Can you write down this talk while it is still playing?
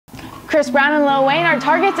Chris Brown and Lil Wayne are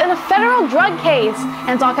targets in a federal drug case, and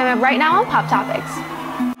it's all coming up right now on PopTopix.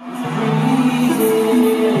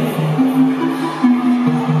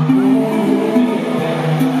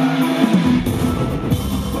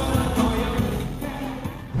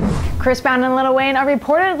 Chris Brown and Lil Wayne are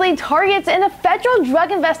reportedly targets in a federal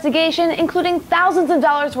drug investigation, including thousands of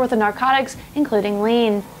dollars worth of narcotics, including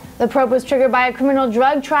lean. The probe was triggered by a criminal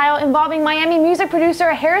drug trial involving Miami music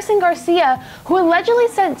producer Harrison Garcia, who allegedly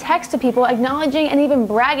sent texts to people acknowledging and even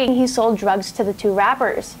bragging he sold drugs to the two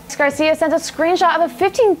rappers. Garcia sent a screenshot of a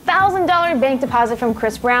 $15,000 bank deposit from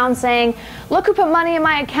Chris Brown saying, "Look who put money in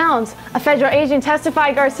my account." A federal agent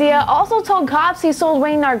testified Garcia also told cops he sold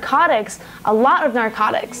Wayne narcotics, a lot of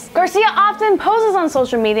narcotics. Garcia often poses on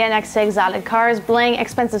social media next to exotic cars, bling,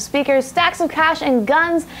 expensive speakers, stacks of cash, and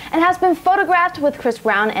guns, and has been photographed with Chris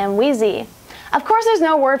Brown and Weezy. Of course, there's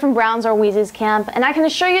no word from Brown's or Weezy's camp, and I can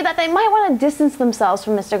assure you that they might want to distance themselves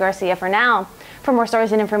from Mr. Garcia for now. For more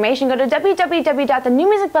stories and information, go to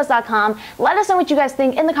www.thenewmusicbuzz.com. Let us know what you guys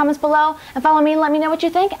think in the comments below, and follow me and let me know what you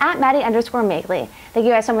think at Maddie_Magley. Thank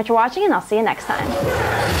you guys so much for watching, and I'll see you next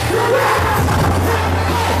time.